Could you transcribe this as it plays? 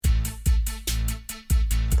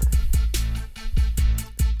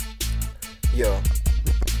Yo,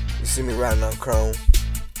 you see me riding on chrome.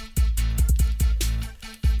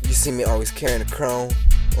 You see me always carrying the chrome.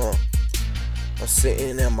 I'm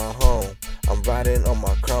sitting in my home. I'm riding on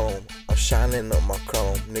my chrome. I'm shining on my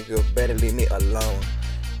chrome. Nigga, better leave me alone.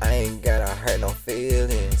 I ain't gotta hurt no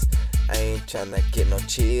feelings. I ain't tryna get no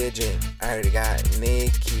children. I already got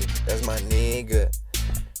Nikki, that's my nigga.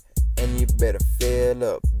 And you better fill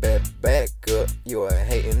up, better back up. You a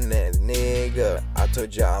hating ass nigga. I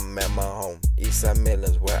told ya I'm at my home, Eastside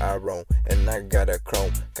Midlands where I roam. And I got a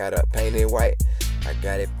chrome, got it painted white, I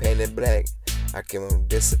got it painted black. I can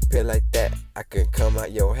disappear like that. I can come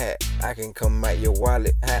out your hat, I can come out your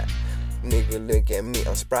wallet hat. Nigga, look at me,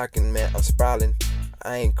 I'm sprockling, man, I'm sprawling.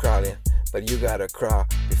 I ain't crawling, but you gotta crawl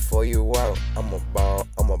before you walk. I'm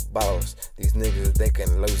a boss. These niggas, they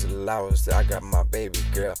can lose the laws. I got my baby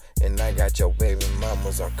girl, and I got your baby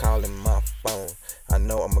mamas are calling my phone. I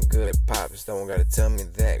know I'm a good pops, don't gotta tell me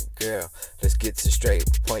that, girl. Let's get to straight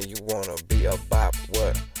point, you wanna be a bop,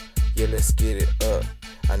 what? Yeah, let's get it up.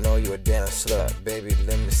 I know you a damn slut, baby,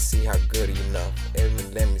 let me see how good you know.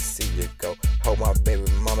 Let me see you go. Hope my baby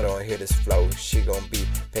mama don't hear this flow. She gon' be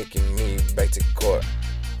taking me back to court.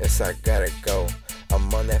 Yes, I gotta go.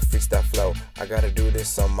 I'm on that freestyle flow. I gotta do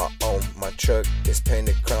this on my own. My truck is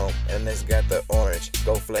painted chrome, and it's got the orange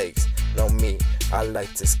go flakes. Know me, I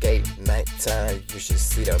like to skate nighttime. You should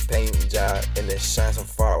see the paint job, and it shines from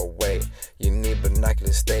far away. You need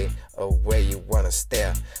binoculars, stay away. You wanna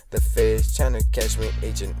stare. The feds tryna catch me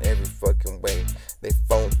each and every fucking way. They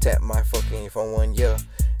phone tap my fucking phone 1 year.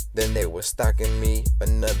 Then they was stalking me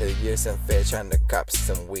another year. Some feds trying to cop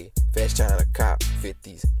some weed. Feds trying to cop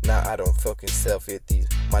 50s. Now I don't fucking sell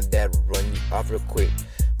 50s. My dad will run you off real quick.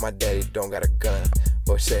 My daddy don't got a gun,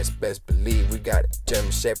 but says best believe we got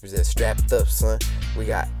German shepherds that strapped up, son. We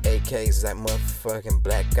got AKs like motherfucking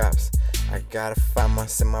black ops. I gotta find my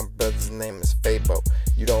brother's name is Fabo.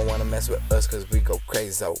 You don't wanna mess with us cause we go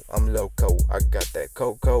crazy. I'm loco, I got that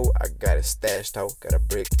cocoa, I got it stashed out. Got a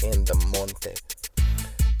brick in the monte.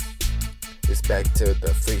 It's back to the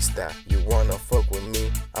freestyle. You wanna fuck with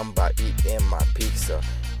me? I'm about eating my pizza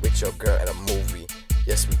with your girl at a movie.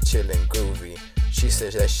 Yes, we chillin' groovy. She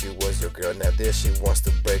said that she was your girl, now this she wants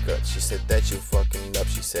to break up. She said that you fucking up,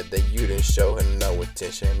 she said that you didn't show her no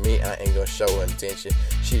attention. Me, I ain't gonna show her attention.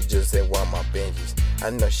 She just didn't want my Benjis. I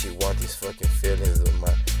know she want these fucking feelings of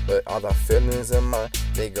mine, but all the feelings of mine,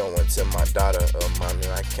 they going to my daughter of mine.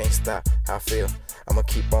 And I can't stop how I feel. I'ma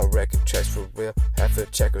keep on wrecking tracks for real. Half a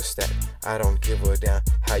check or stack. I don't give a damn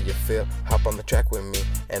how you feel. Hop on the track with me,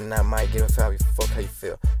 and I might give a fuck how you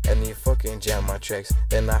feel. And you fucking jam my tracks,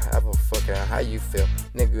 then I have a fucking how you feel.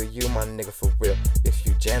 Nigga, you my nigga for real. If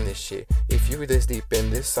you jam this shit, if you this deep in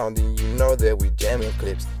this song, then you know that we jamming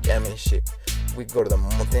clips, jamming shit. We go to the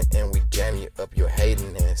mountain and we jam you up, your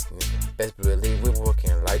hating ass nigga. Best believe we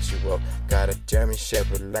working light you up. Got a German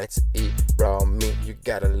shepherd, like to eat raw meat. You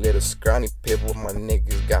got a little scrawny pit with my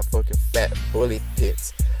niggas got fucking fat bully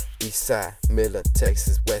tits. Eastside, Midland,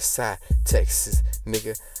 Texas, Westside, Texas,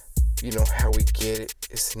 nigga. You know how we get it.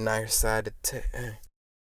 It's the nice side of